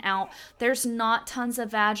in and out, there's not tons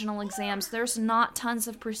of vaginal exams, there's not tons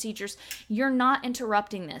of procedures. You're not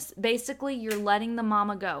interrupting this. Basically, you're letting the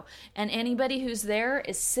mama go. And anybody who's there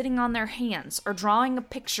is sitting on their hands or drawing a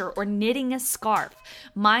picture or knitting a scarf,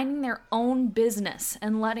 minding their own business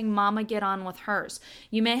and letting mama get on with hers.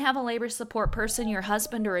 You may have a labor support person, your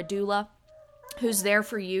husband or a doula, who's there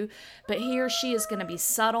for you, but he or she is going to be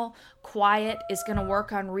subtle, quiet, is going to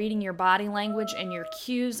work on reading your body language and your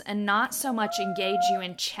cues, and not so much engage you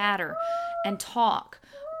in chatter and talk.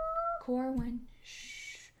 Corwin,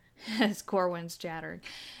 shh. as Corwin's chattered.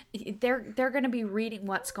 They're going to be reading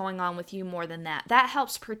what's going on with you more than that. That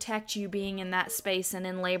helps protect you being in that space and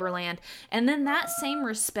in labor land. And then that same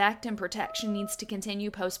respect and protection needs to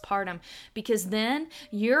continue postpartum, because then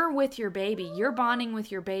you're with your baby, you're bonding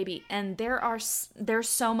with your baby, and there's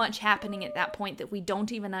so much happening at that point that we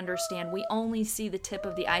don't even understand. We only see the tip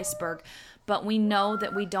of the iceberg. But we know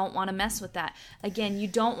that we don't want to mess with that. Again, you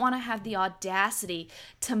don't want to have the audacity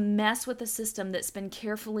to mess with a system that's been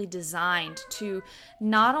carefully designed to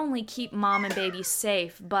not only keep mom and baby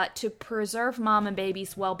safe, but to preserve mom and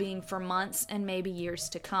baby's well-being for months and maybe years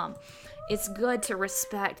to come. It's good to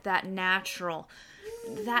respect that natural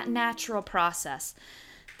process,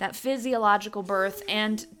 that physiological birth,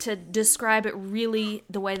 and to describe it really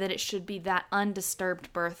the way that it should be, that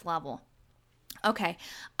undisturbed birth level. Okay,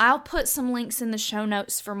 I'll put some links in the show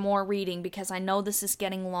notes for more reading because I know this is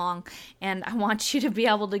getting long and I want you to be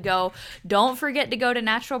able to go. Don't forget to go to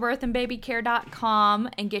naturalbirthandbabycare.com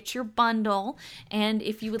and get your bundle. And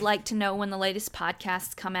if you would like to know when the latest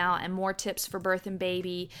podcasts come out and more tips for birth and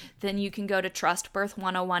baby, then you can go to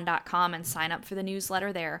trustbirth101.com and sign up for the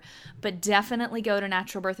newsletter there. But definitely go to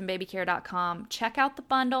naturalbirthandbabycare.com, check out the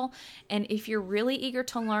bundle, and if you're really eager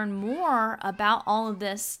to learn more about all of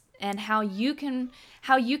this, and how you can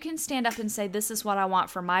stand up and say, this is what I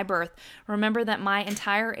want for my birth. Remember that my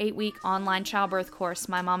entire 8-week online childbirth course,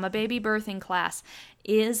 my Mama Baby Birthing Class,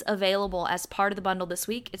 is available as part of the bundle this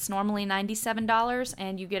week. It's normally $97,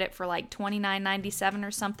 and you get it for like $29.97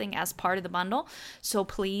 or something as part of the bundle. So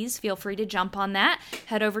please feel free to jump on that.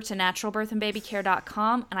 Head over to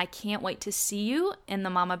naturalbirthandbabycare.com, and I can't wait to see you in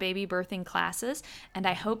the Mama Baby Birthing classes. And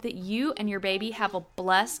I hope that you and your baby have a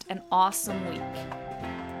blessed and awesome week.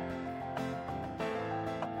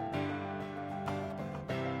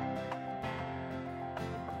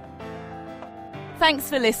 Thanks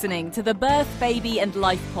for listening to the Birth, Baby and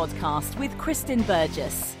Life podcast with Kristen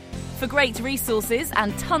Burgess. For great resources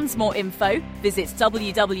and tons more info, visit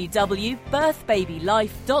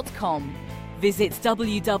www.birthbabylife.com. Visit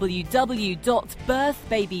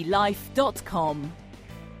www.birthbabylife.com.